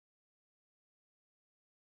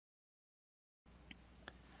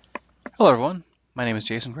Hello everyone, my name is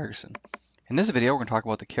Jason Gregerson. In this video we're going to talk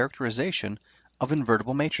about the characterization of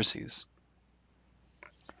invertible matrices.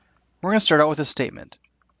 We're going to start out with a statement.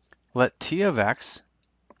 Let T of x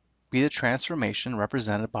be the transformation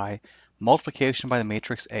represented by multiplication by the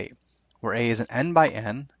matrix A, where A is an n by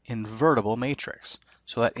n invertible matrix,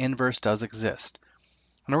 so that inverse does exist.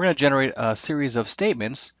 And we're going to generate a series of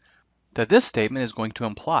statements that this statement is going to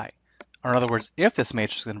imply. Or in other words, if this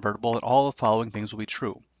matrix is invertible, then all the following things will be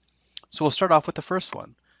true. So we'll start off with the first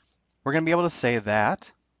one. We're going to be able to say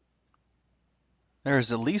that there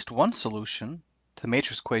is at least one solution to the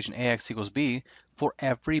matrix equation AX equals B for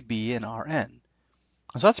every B in Rn.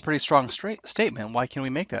 So that's a pretty strong statement. Why can we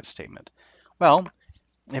make that statement? Well,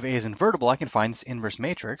 if A is invertible, I can find this inverse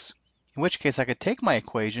matrix, in which case I could take my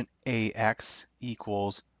equation AX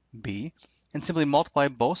equals B and simply multiply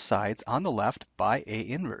both sides on the left by A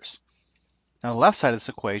inverse. Now, on the left side of this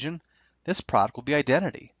equation, this product will be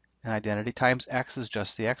identity, and identity times x is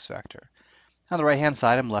just the x vector. On the right-hand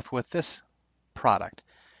side, I'm left with this product,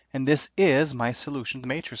 and this is my solution to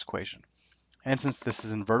the matrix equation. And since this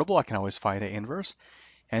is invertible, I can always find A inverse,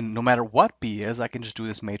 and no matter what B is, I can just do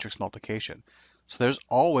this matrix multiplication. So there's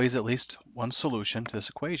always at least one solution to this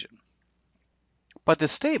equation. But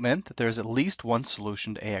this statement, that there's at least one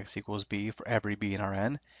solution to AX equals B for every B in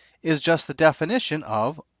Rn, is just the definition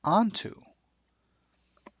of onto.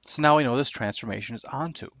 So now we know this transformation is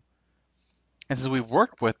onto. And since we've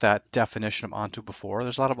worked with that definition of onto before,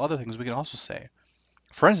 there's a lot of other things we can also say.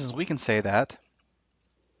 For instance, we can say that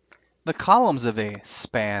the columns of A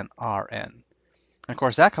span Rn. And of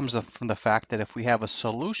course, that comes from the fact that if we have a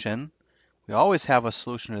solution, we always have a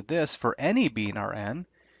solution to this for any B in Rn.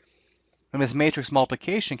 And this matrix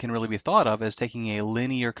multiplication can really be thought of as taking a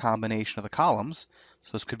linear combination of the columns.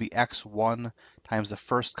 So this could be x1 times the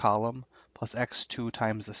first column plus x2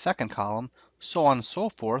 times the second column, so on and so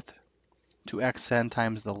forth, to xn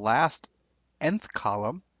times the last nth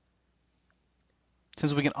column.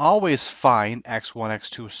 Since we can always find x1,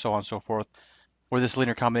 x2, so on and so forth, where this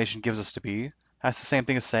linear combination gives us to be, that's the same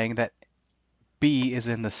thing as saying that B is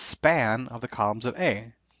in the span of the columns of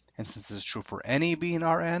A. And since this is true for any B in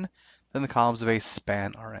Rn, then the columns of A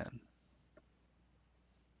span Rn.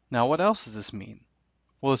 Now, what else does this mean?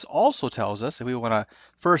 Well, this also tells us if we want to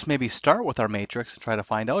first maybe start with our matrix and try to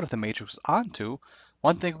find out if the matrix is onto,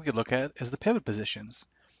 one thing we could look at is the pivot positions.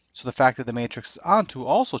 So the fact that the matrix is onto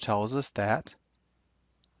also tells us that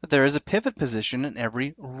there is a pivot position in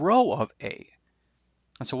every row of A.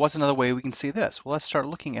 And so what's another way we can see this? Well, let's start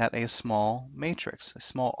looking at a small matrix, a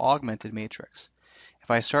small augmented matrix. If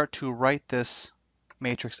I start to write this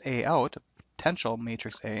matrix A out, potential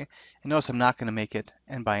matrix A, and notice I'm not going to make it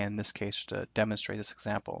n by n in this case to demonstrate this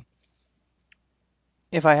example.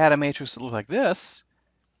 If I had a matrix that looked like this,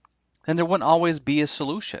 then there wouldn't always be a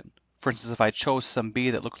solution. For instance, if I chose some B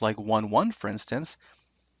that looked like 1, 1, for instance,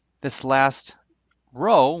 this last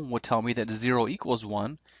row would tell me that 0 equals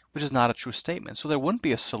 1, which is not a true statement. So there wouldn't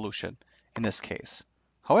be a solution in this case.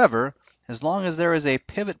 However, as long as there is a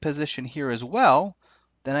pivot position here as well,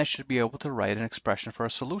 then I should be able to write an expression for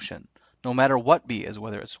a solution, no matter what B is,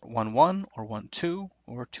 whether it's 1, 1, or 1, 2,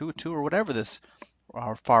 or 2, 2, or whatever this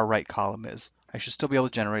far right column is. I should still be able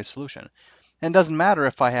to generate a solution. And it doesn't matter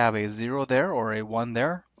if I have a 0 there or a 1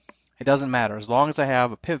 there. It doesn't matter. As long as I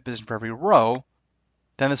have a pivot position for every row,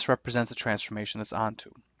 then this represents a transformation that's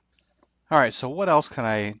onto. All right, so what else can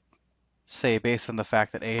I say based on the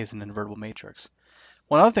fact that A is an invertible matrix?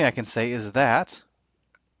 One other thing I can say is that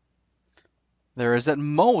there is at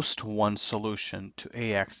most one solution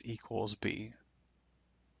to AX equals B.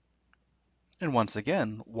 And once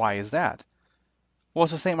again, why is that? Well,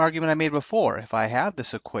 it's the same argument I made before. If I have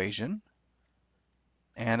this equation,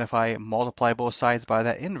 and if I multiply both sides by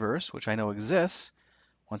that inverse, which I know exists,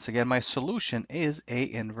 once again, my solution is A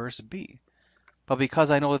inverse B. But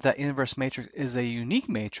because I know that that inverse matrix is a unique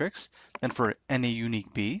matrix, then for any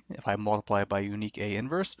unique B, if I multiply by unique A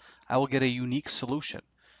inverse, I will get a unique solution.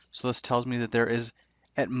 So this tells me that there is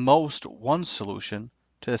at most one solution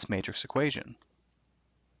to this matrix equation.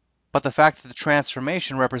 But the fact that the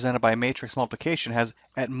transformation represented by matrix multiplication has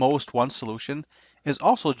at most one solution is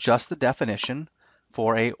also just the definition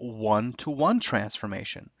for a one-to-one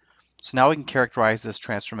transformation. So now we can characterize this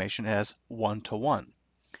transformation as one-to-one.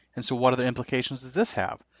 And so what other implications does this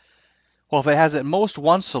have? Well, if it has at most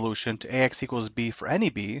one solution to AX equals B for any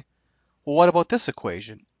B, well, what about this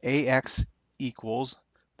equation? AX equals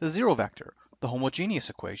the 0 vector, the homogeneous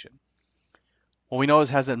equation. Well, we know this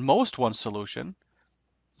has at most one solution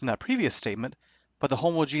from that previous statement, but the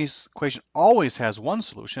homogeneous equation always has one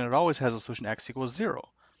solution. It always has a solution x equals 0.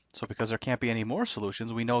 So because there can't be any more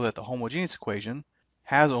solutions, we know that the homogeneous equation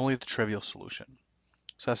has only the trivial solution.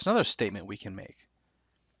 So that's another statement we can make.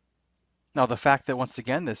 Now the fact that once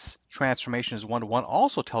again this transformation is 1-to-1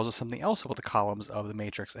 also tells us something else about the columns of the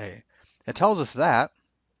matrix A. It tells us that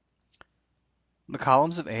the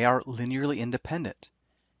columns of A are linearly independent.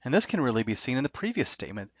 And this can really be seen in the previous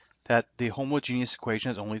statement that the homogeneous equation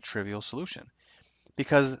has only a trivial solution.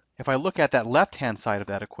 Because if I look at that left-hand side of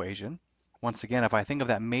that equation, once again, if I think of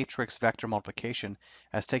that matrix vector multiplication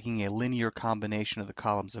as taking a linear combination of the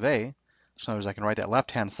columns of A, so in other words, I can write that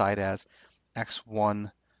left-hand side as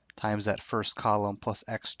x1 times that first column plus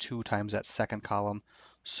x2 times that second column,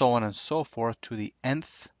 so on and so forth to the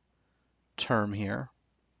nth term here.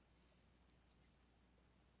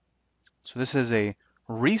 So this is a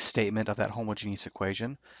restatement of that homogeneous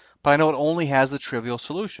equation, but I know it only has the trivial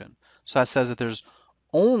solution. So that says that there's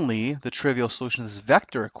only the trivial solution of this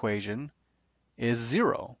vector equation is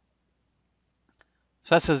 0.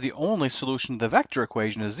 So that says the only solution to the vector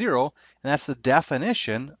equation is 0, and that's the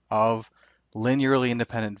definition of linearly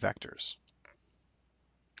independent vectors.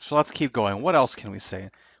 So let's keep going. What else can we say?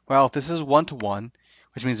 Well, if this is 1-to-1,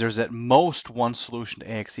 which means there's at most one solution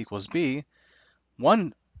to Ax equals b,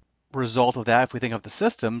 one result of that, if we think of the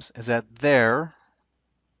systems, is that there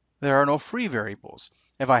are no free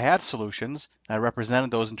variables. If I had solutions and I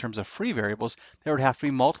represented those in terms of free variables, there would have to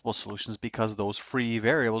be multiple solutions because those free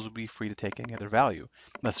variables would be free to take any other value,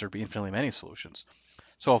 unless there'd be infinitely many solutions.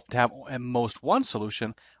 So if to have at most one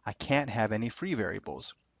solution, I can't have any free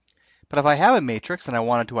variables. But if I have a matrix and I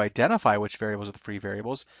wanted to identify which variables are the free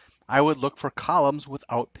variables, I would look for columns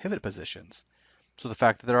without pivot positions. So the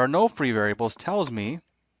fact that there are no free variables tells me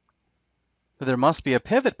that there must be a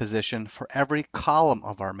pivot position for every column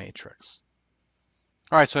of our matrix.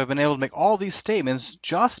 All right, so I've been able to make all these statements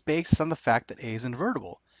just based on the fact that A is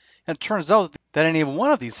invertible. And it turns out that any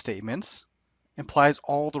one of these statements implies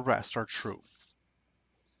all the rest are true.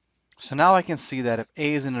 So now I can see that if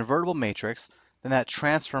A is an invertible matrix, then that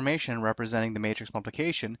transformation representing the matrix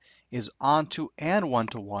multiplication is onto and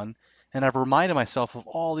 1-to-1, and I've reminded myself of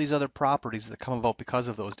all these other properties that come about because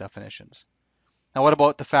of those definitions. Now what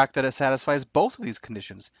about the fact that it satisfies both of these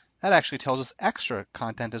conditions? That actually tells us extra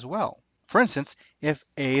content as well. For instance, if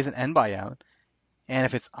A is an n by n, and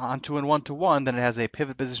if it's onto and 1-to-1, then it has a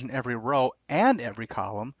pivot position every row and every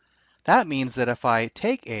column. That means that if I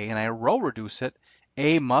take A and I row reduce it,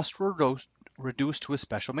 A must reduce to a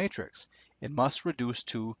special matrix. It must reduce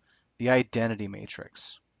to the identity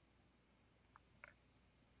matrix.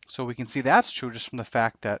 So we can see that's true just from the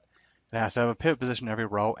fact that it has to have a pivot position every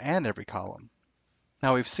row and every column.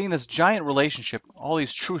 Now we've seen this giant relationship, all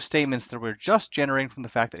these true statements that we're just generating from the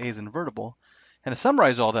fact that A is invertible. And to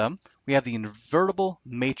summarize all of them, we have the invertible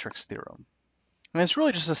matrix theorem. And it's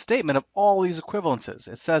really just a statement of all these equivalences.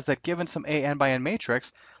 It says that given some A n by n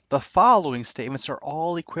matrix, the following statements are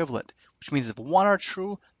all equivalent, which means if one are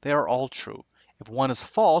true, they are all true. If one is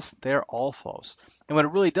false, they are all false. And what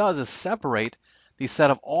it really does is separate the set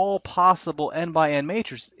of all possible n by n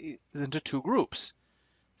matrices into two groups.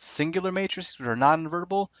 Singular matrices, which are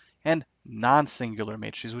non-invertible, and non-singular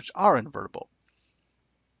matrices, which are invertible.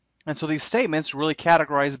 And so these statements really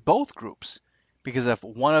categorize both groups, because if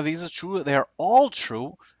one of these is true, they are all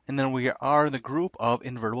true, and then we are in the group of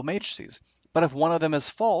invertible matrices. But if one of them is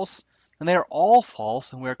false, then they are all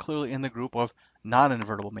false, and we are clearly in the group of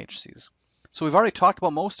non-invertible matrices. So we've already talked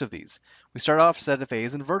about most of these. We started off said if A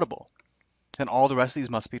is invertible, then all the rest of these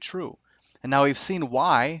must be true. And now we've seen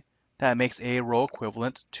why that makes A row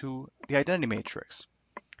equivalent to the identity matrix.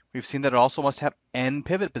 We've seen that it also must have n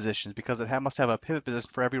pivot positions because it must have a pivot position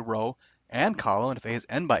for every row and column. And if A is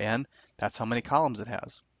n by n, that's how many columns it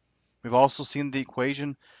has. We've also seen the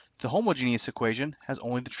equation, the homogeneous equation, has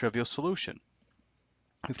only the trivial solution.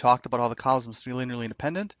 We've talked about how the columns must be linearly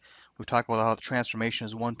independent. We've talked about how the transformation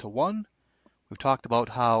is 1-to-1. We've talked about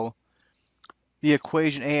how the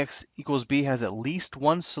equation Ax equals b has at least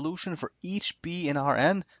one solution for each b in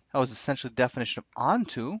Rn. That was essentially the definition of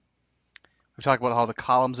onto. We've talked about how the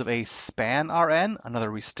columns of A span Rn, another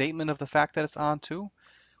restatement of the fact that it's onto.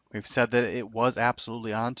 We've said that it was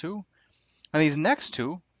absolutely onto. And these next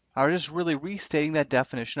two are just really restating that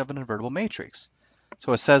definition of an invertible matrix.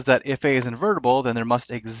 So it says that if A is invertible, then there must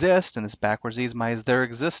exist, and this backwards is my there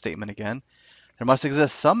exists statement again, there must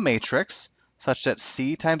exist some matrix such that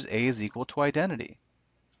C times A is equal to identity.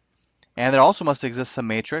 And there also must exist some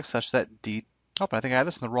matrix such that D, I think I have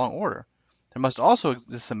this in the wrong order. There must also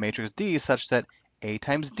exist some matrix D such that A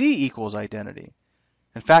times D equals identity.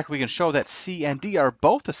 In fact, we can show that C and D are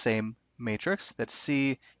both the same matrix, that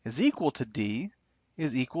C is equal to D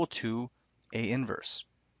is equal to A inverse.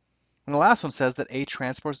 And the last one says that A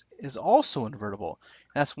transpose is also invertible.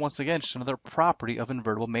 And that's once again just another property of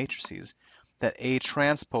invertible matrices, that A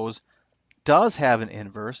transpose does have an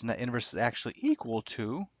inverse, and that inverse is actually equal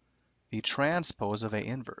to the transpose of A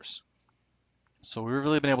inverse. So we've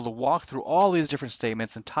really been able to walk through all these different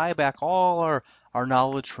statements and tie back all our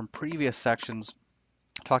knowledge from previous sections,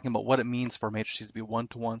 talking about what it means for matrices to be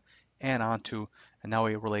one-to-one and onto, and now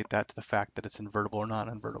we relate that to the fact that it's invertible or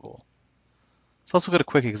non-invertible. So let's look at a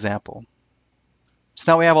quick example.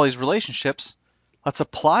 So now we have all these relationships. Let's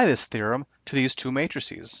apply this theorem to these two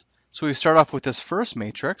matrices. So we start off with this first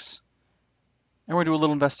matrix, and we're going to do a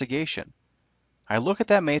little investigation. I look at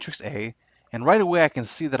that matrix A, and right away I can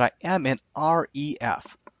see that I am in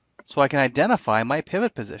REF. So I can identify my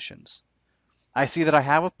pivot positions. I see that I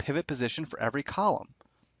have a pivot position for every column.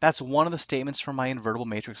 That's one of the statements from my invertible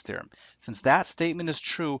matrix theorem. Since that statement is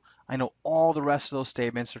true, I know all the rest of those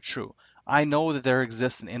statements are true. I know that there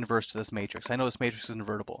exists an inverse to this matrix. I know this matrix is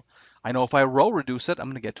invertible. I know if I row reduce it, I'm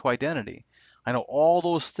going to get to identity. I know all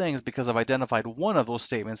those things because I've identified one of those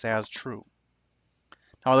statements as true.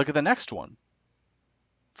 Now I look at the next one.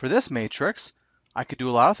 For this matrix, I could do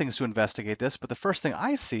a lot of things to investigate this, but the first thing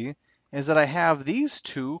I see is that I have these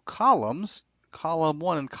two columns, column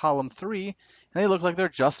 1 and column 3, and they look like they're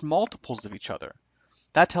just multiples of each other.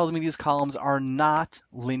 That tells me these columns are not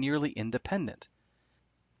linearly independent.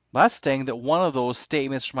 That's saying that one of those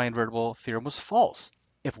statements from my invertible theorem was false.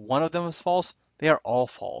 If one of them is false, they are all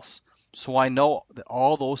false. So I know that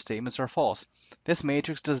all those statements are false. This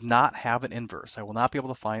matrix does not have an inverse. I will not be able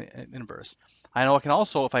to find an inverse. I know I can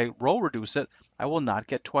also, if I row reduce it, I will not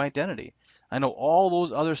get to identity. I know all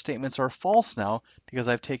those other statements are false now because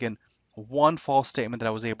I've taken one false statement that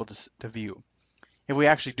I was able to view. If we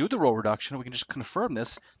actually do the row reduction, we can just confirm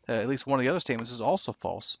this, that at least one of the other statements is also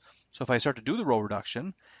false. So if I start to do the row reduction,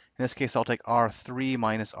 in this case I'll take R3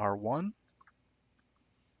 minus R1.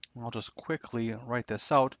 I'll just quickly write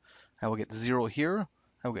this out. I will get 0 here,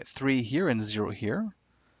 I will get 3 here, and 0 here.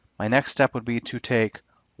 My next step would be to take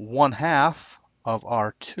 1/2 of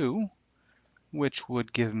R2, which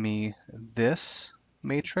would give me this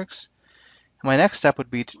matrix. And my next step would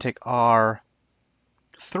be to take R3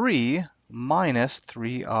 minus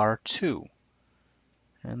 3R2.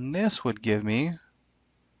 And this would give me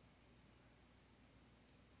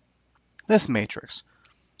this matrix.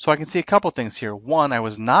 So I can see a couple things here. One, I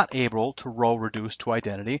was not able to row reduce to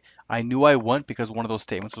identity. I knew I wouldn't because one of those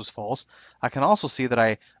statements was false. I can also see that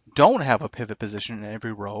I don't have a pivot position in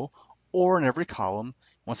every row or in every column.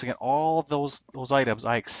 Once again, all those items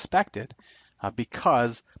I expected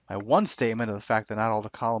because my one statement of the fact that not all the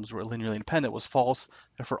columns were linearly independent was false.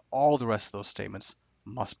 Therefore, all the rest of those statements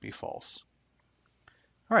must be false.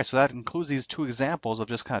 All right, so that concludes these two examples of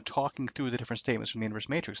just kind of talking through the different statements from the inverse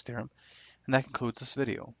matrix theorem. And that concludes this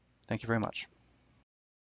video. Thank you very much.